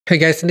Hey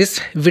guys, in this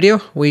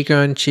video, we're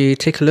going to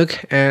take a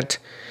look at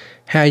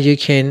how you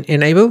can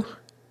enable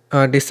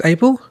or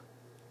disable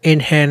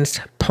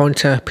enhanced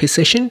pointer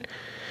precision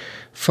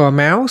for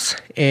mouse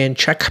and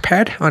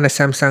trackpad on the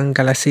Samsung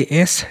Galaxy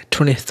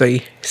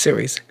S23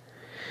 series.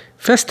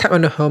 First, tap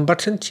on the home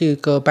button to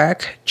go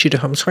back to the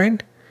home screen.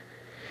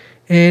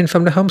 And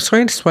from the home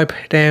screen, swipe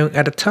down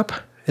at the top,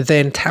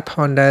 then tap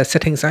on the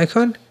settings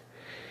icon.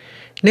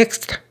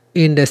 Next,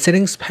 in the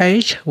settings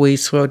page, we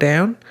scroll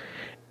down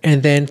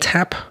and then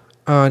tap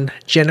on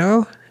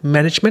General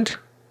Management.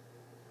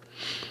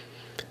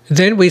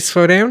 Then we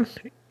scroll down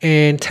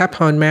and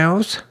tap on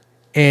Mouse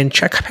and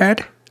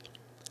Trackpad.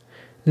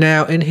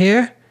 Now in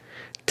here,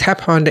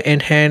 tap on the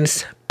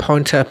Enhanced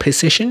Pointer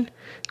Precision.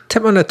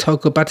 Tap on the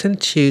toggle button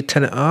to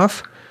turn it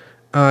off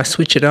or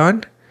switch it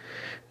on.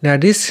 Now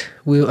this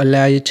will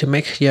allow you to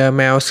make your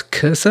mouse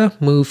cursor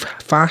move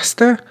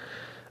faster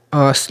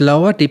or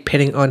slower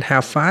depending on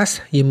how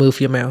fast you move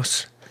your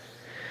mouse.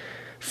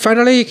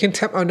 Finally, you can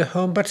tap on the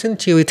home button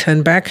to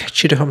return back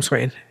to the home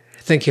screen.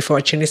 Thank you for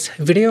watching this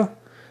video.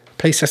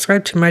 Please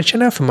subscribe to my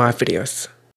channel for more videos.